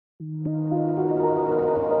Hello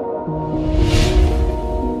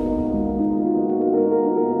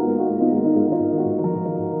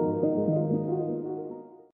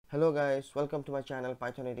guys, welcome to my channel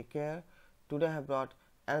Python Care. Today I have brought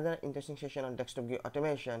another interesting session on desktop GUI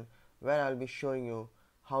automation, where I'll be showing you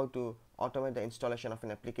how to automate the installation of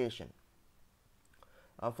an application.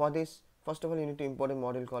 For this, first of all, you need to import a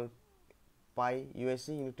module called pyuac.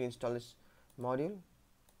 You need to install this module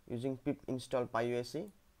using pip install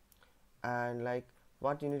pyuac, and like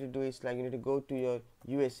what you need to do is like you need to go to your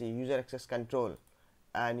UAC, user access control,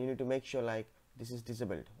 and you need to make sure like this is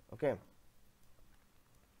disabled. Okay,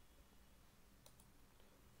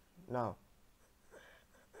 now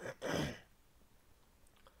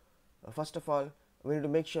first of all, we need to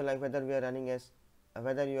make sure like whether we are running as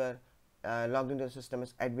whether you are logged into the system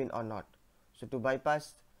as admin or not. So to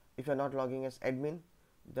bypass, if you are not logging as admin,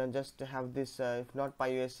 then just have this if not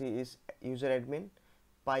pyuac is user admin,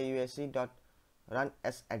 pyuac dot run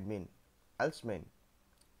as admin, else main.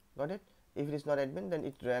 Got it? If it is not admin, then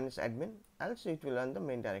it runs admin, else it will run the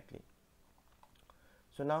main directly.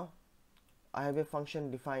 So now I have a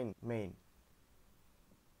function defined main.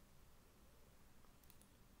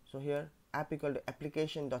 So here app equal to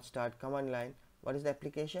application dot start command line. What is the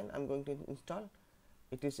application I'm going to install?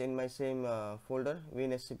 It is in my same folder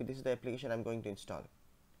WinSCP. This is the application I'm going to install.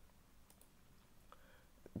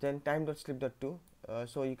 Then time.sleep.2,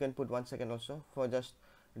 so you can put 1 second also. For just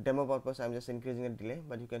demo purpose, I'm just increasing the delay,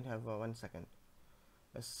 but you can have 1 second.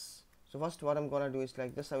 So first what I'm gonna do is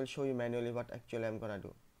like this, I will show you manually what actually I'm gonna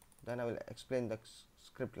do, then I will explain the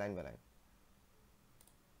script line by line.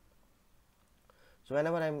 So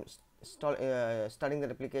whenever I'm starting that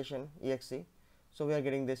application exe, so we are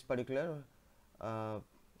getting this particular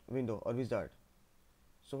window or wizard.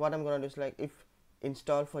 So what I'm gonna do is like if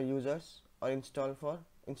install for users or install for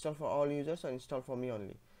all users or install for me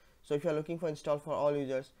only. So if you are looking for install for all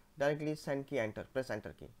users, directly send key enter, press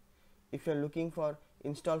enter key. If you are looking for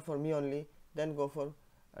install for me only, then go for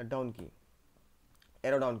a down key,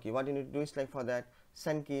 arrow down key. What you need to do is like for that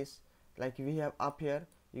send keys, like we have up here,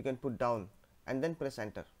 you can put down and then press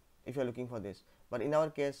enter if you are looking for this. But in our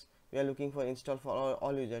case, we are looking for install for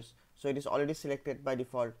all users, so it is already selected by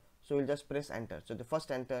default, so we'll just press enter. So the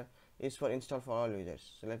first enter is for install for all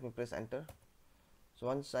users. So let me press enter. So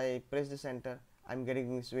once I press this enter, I'm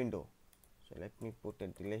getting this window. So let me put a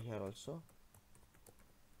delay here also.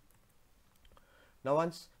 Now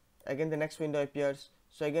once again the next window appears,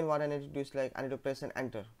 so again what I need to do is like I need to press an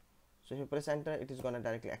enter. So if you press enter, it is gonna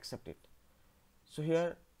directly accept it. So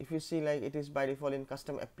here if you see like it is by default in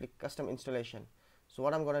custom installation. So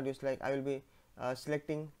what I'm gonna do is like I will be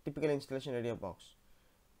selecting typical installation radio box.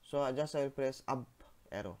 So I will press up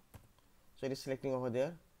arrow, so it is selecting over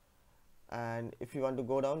there, and if you want to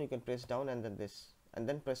go down, you can press down and then this, and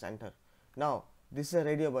then press enter. Now this is a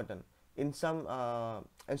radio button. In some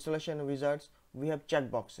installation wizards we have check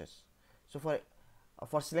boxes. So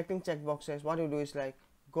for selecting check boxes, what you do is like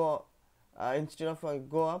go instead of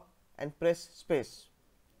go up and press space,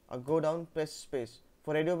 or go down, press space.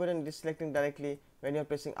 For radio button, it is selecting directly when you are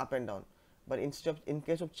pressing up and down, but in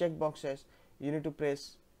case of check boxes, you need to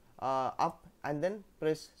press up and then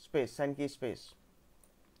press space, send key space.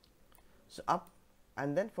 So up,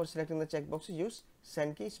 and then for selecting the checkboxes, use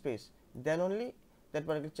send key space, then only that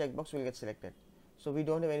particular checkbox will get selected. So we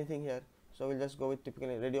don't have anything here, so we'll just go with typical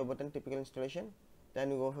radio button, typical installation, then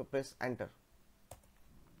we go for press enter.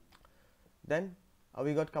 Then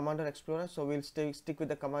we got Commander Explorer, so we'll stick with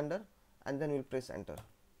the Commander, and then we'll press enter,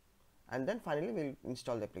 and then finally we'll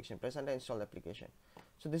install the application. Press enter, install the application.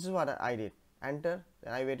 So this is what I did. Enter,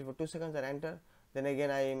 then I waited for 2 seconds, then enter. Then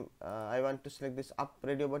again I want to select this up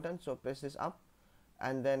radio button, so press this up,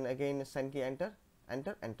 and then again send key enter,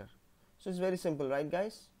 enter, enter. So it's very simple, right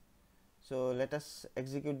guys? So let us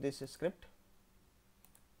execute this script.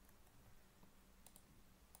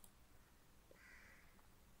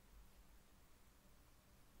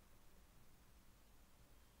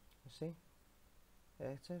 See,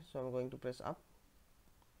 so I'm going to press up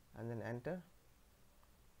and then enter,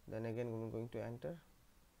 then again I'm going to enter,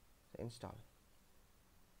 so install.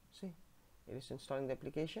 See, it is installing the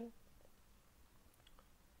application.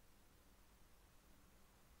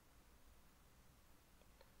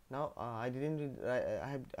 Now I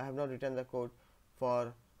have not written the code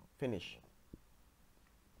for finish.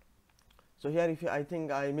 So here if I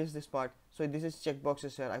think I missed this part, so this is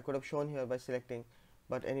checkboxes here. I could have shown here by selecting,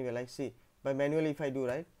 but anyway, like see, by manually if I do,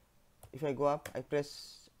 right, if I go up, I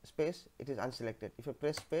press space, it is unselected. If I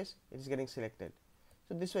press space, it is getting selected.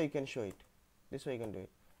 So this way you can show it, this way you can do it,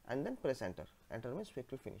 and then press enter. Enter means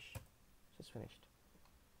it will finish. So it's finished.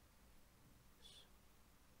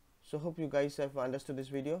 So hope you guys have understood this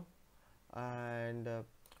video, and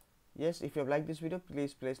yes, if you have liked this video,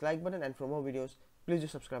 please press like button, and for more videos please do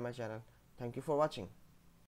subscribe my channel. Thank you for watching.